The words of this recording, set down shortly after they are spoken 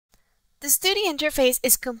The Studio interface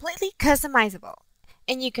is completely customizable,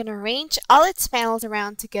 and you can arrange all its panels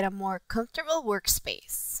around to get a more comfortable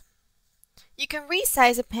workspace. You can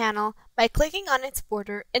resize a panel by clicking on its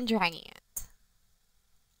border and dragging it.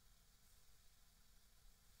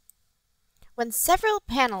 When several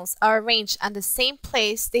panels are arranged on the same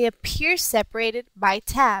place, they appear separated by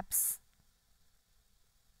tabs.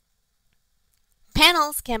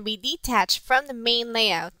 Panels can be detached from the main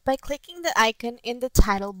layout by clicking the icon in the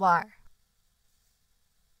title bar.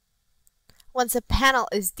 Once a panel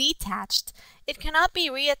is detached, it cannot be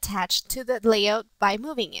reattached to the layout by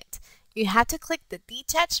moving it. You have to click the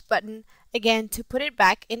Detach button again to put it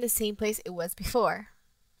back in the same place it was before.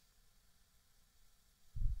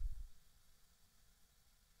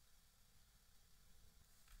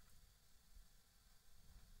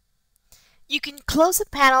 You can close a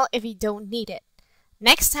panel if you don't need it.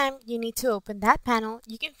 Next time you need to open that panel,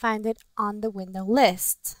 you can find it on the window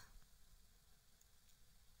list.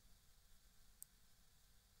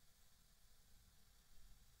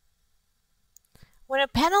 When a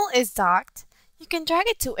panel is docked, you can drag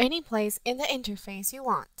it to any place in the interface you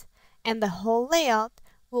want, and the whole layout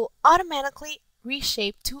will automatically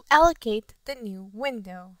reshape to allocate the new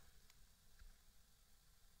window.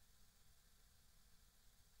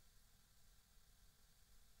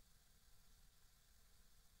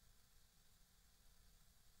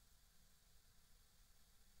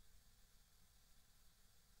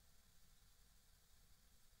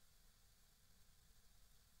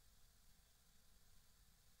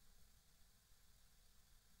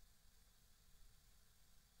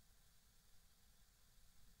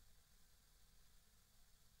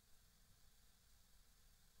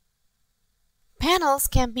 Panels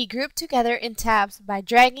can be grouped together in tabs by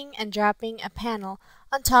dragging and dropping a panel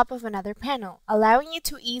on top of another panel, allowing you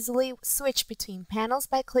to easily switch between panels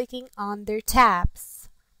by clicking on their tabs.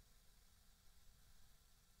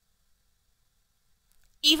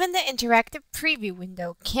 Even the interactive preview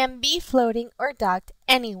window can be floating or docked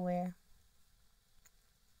anywhere.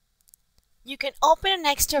 You can open an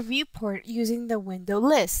extra viewport using the window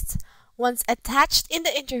list. Once attached in the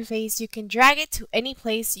interface, you can drag it to any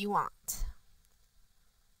place you want.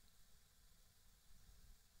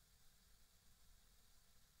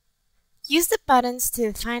 Use the buttons to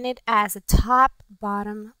define it as a top,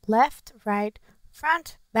 bottom, left, right,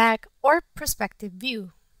 front, back, or perspective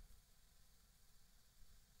view.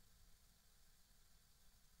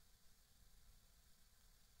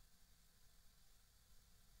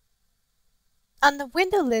 On the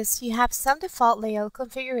window list, you have some default layout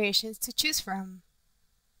configurations to choose from.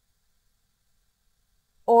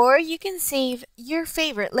 Or you can save your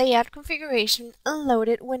favorite layout configuration and load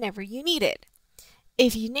it whenever you need it.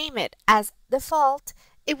 If you name it as default,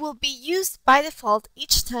 it will be used by default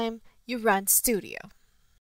each time you run Studio.